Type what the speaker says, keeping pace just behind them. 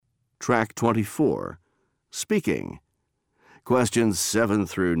Track 24. Speaking. Questions 7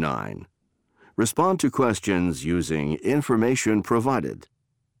 through 9. Respond to questions using information provided.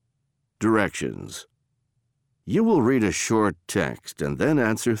 Directions. You will read a short text and then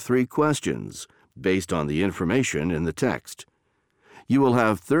answer 3 questions based on the information in the text. You will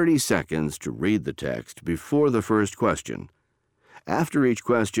have 30 seconds to read the text before the first question. After each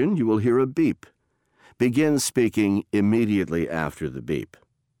question, you will hear a beep. Begin speaking immediately after the beep.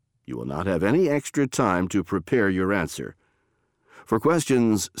 You will not have any extra time to prepare your answer. For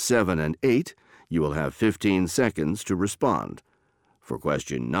questions 7 and 8, you will have 15 seconds to respond. For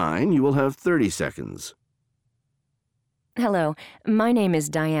question 9, you will have 30 seconds. Hello, my name is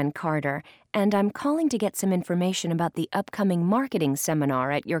Diane Carter, and I'm calling to get some information about the upcoming marketing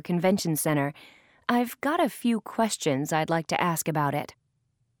seminar at your convention center. I've got a few questions I'd like to ask about it.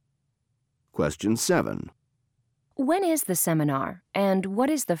 Question 7. When is the seminar, and what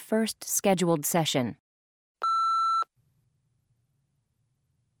is the first scheduled session?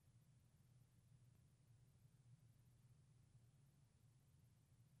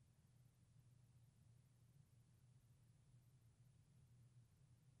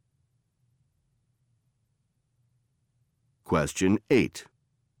 Question 8.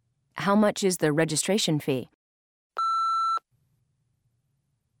 How much is the registration fee?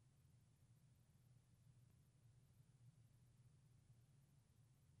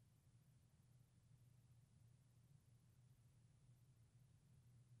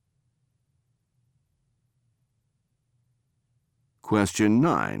 Question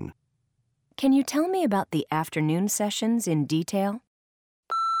 9. Can you tell me about the afternoon sessions in detail?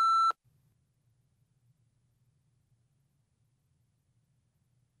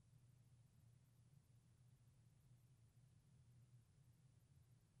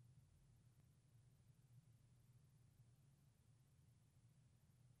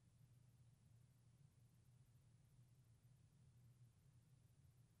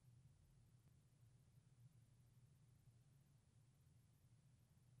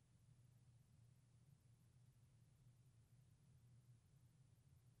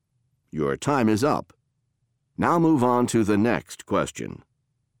 Your time is up. Now move on to the next question.